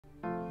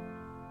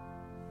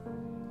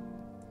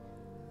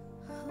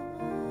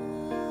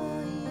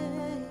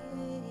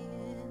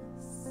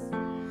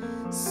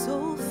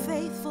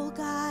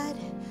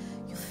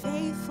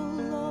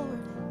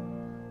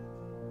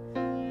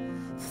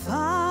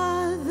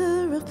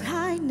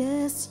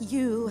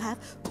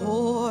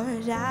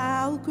poured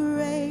out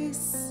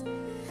grace.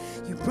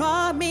 You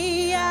brought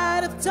me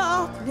out of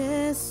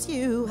darkness.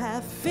 You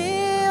have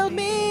filled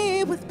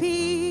me with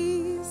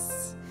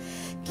peace.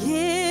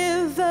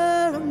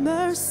 Giver of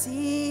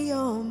mercy,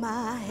 oh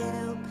my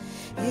help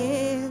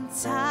in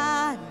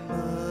time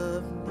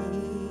of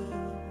need.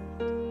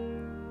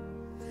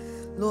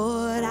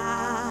 Lord,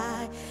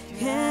 I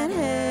can't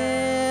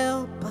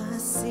help but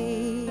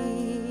see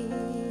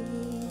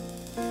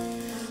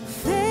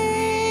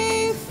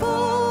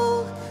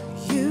faithful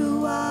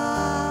you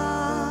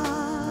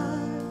are,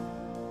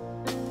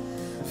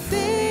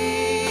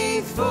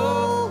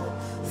 faithful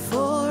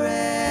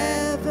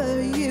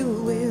forever you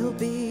will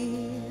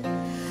be,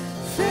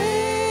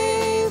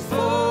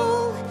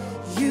 faithful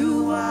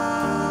you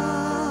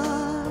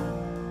are,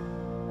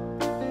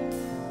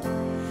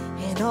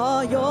 and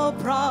all your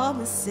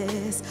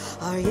promises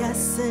are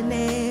yes and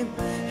amen.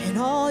 And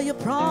all your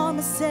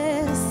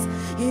promises,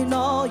 and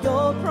all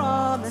your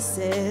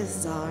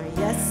promises are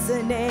yes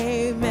and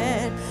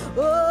amen.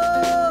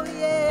 Oh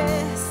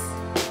yes.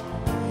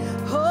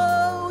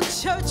 Oh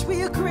church,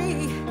 we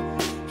agree.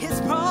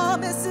 His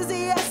promise is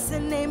yes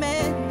and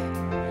amen.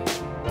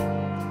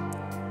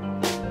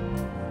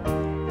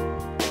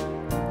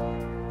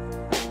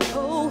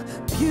 Oh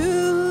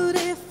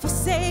beautiful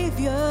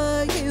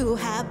Savior, you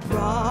have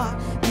brought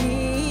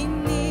me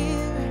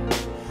near.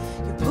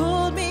 You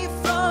pulled me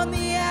from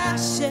the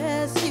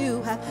ashes.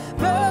 You have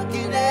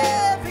broken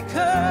every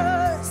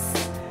curse.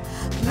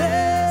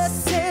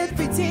 Blessed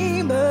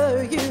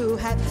Redeemer, you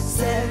have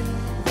set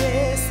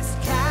this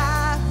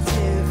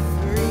captive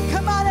free.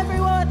 Come on,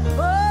 everyone.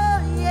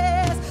 Oh,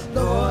 yes.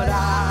 Lord,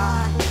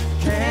 I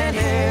can't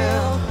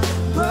help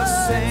but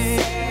sing.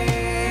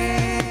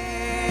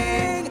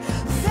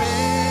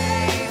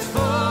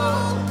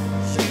 Faithful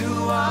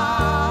you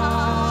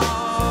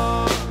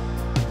are.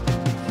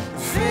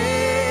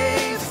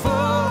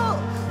 Faithful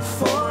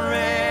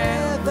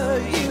forever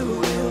you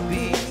will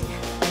be.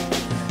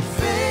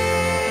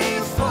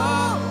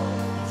 Faithful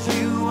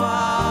you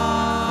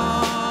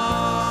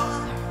are.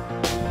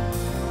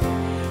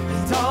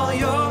 And all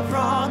your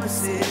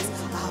promises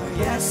are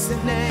yes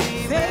and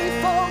amen.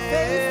 Faithful,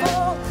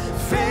 faithful,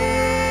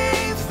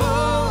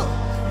 faithful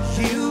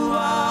you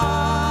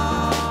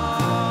are.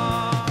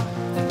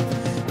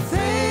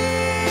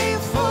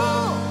 Faithful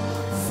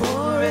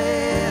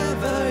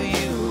forever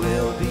you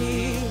will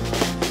be.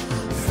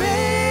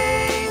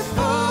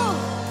 Faithful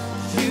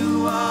you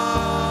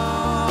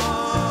are.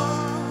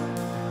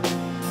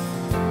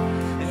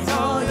 And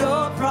all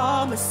your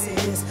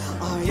promises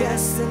are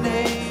yes and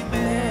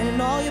amen.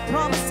 And all your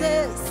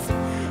promises,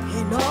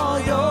 and all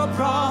your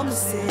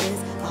promises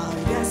are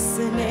yes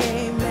and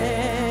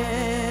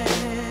amen.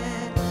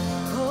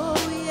 Oh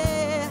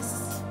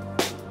yes.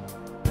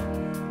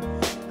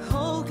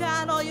 Oh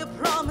God, all your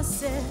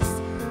promises.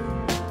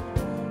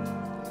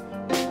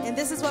 And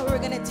this is what we're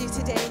gonna do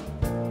today.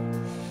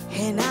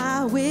 And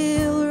I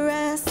will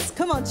rest.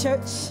 Come on,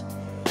 church.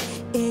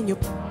 In your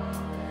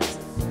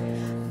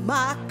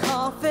my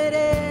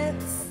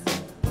confidence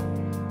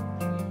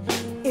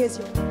is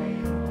your.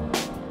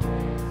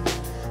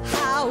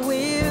 I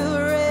will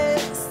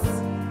rest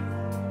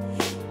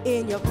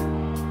in your.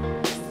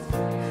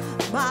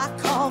 My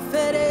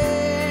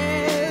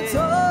confidence,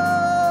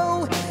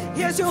 oh,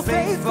 is your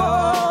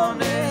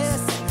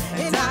faithfulness,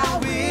 and I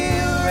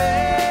will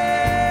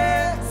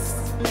rest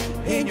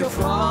in your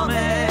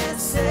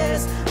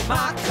promises.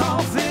 My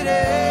confidence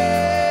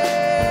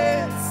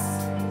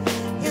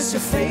is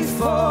your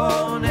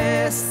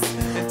faithfulness,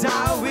 and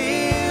I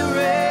will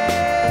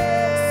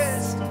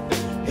rest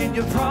in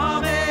your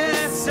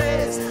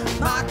promises.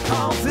 My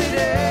confidence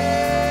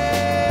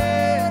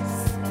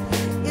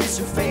is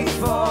your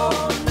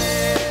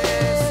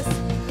faithfulness.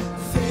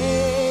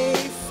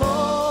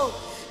 Faithful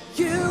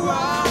you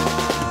are.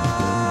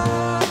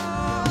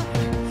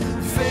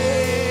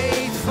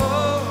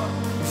 Faithful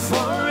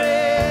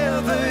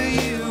forever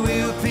you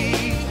will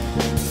be.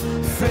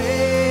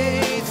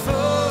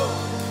 Faithful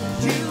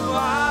you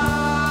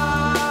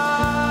are.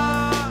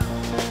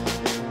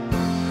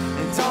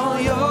 And all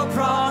your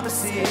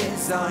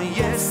promises are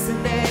yes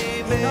and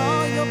amen. And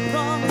all your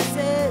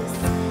promises,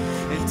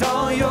 and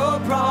all your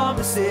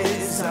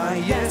promises are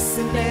yes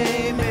and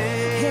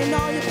amen. And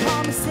all your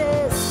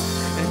promises,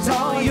 and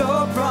all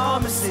your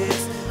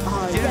promises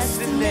are yes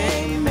and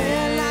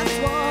amen.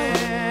 Last one.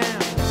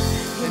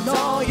 And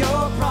all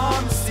your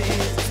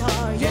promises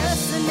are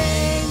yes and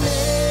amen.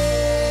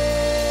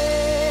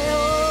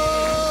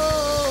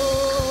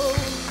 Oh,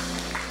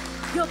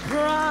 your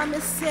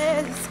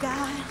promises,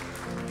 God.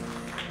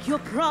 Your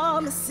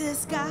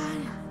promises,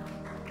 God.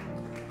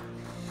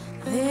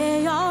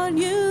 They are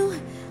new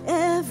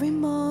every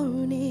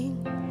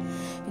morning,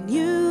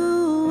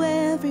 new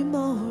every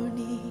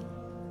morning.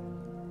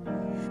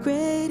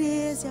 Great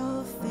is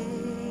your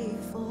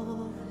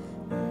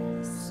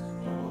faithfulness.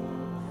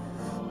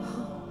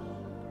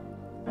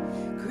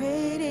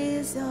 Great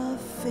is your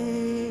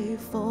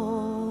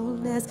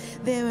faithfulness.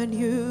 They are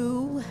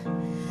new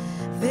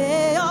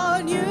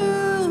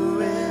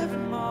every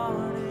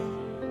morning.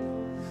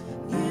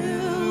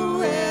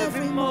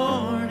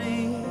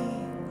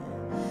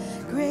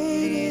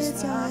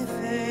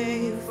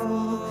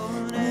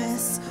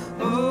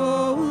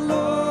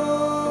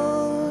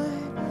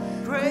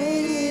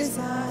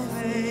 thy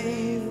faithfulness.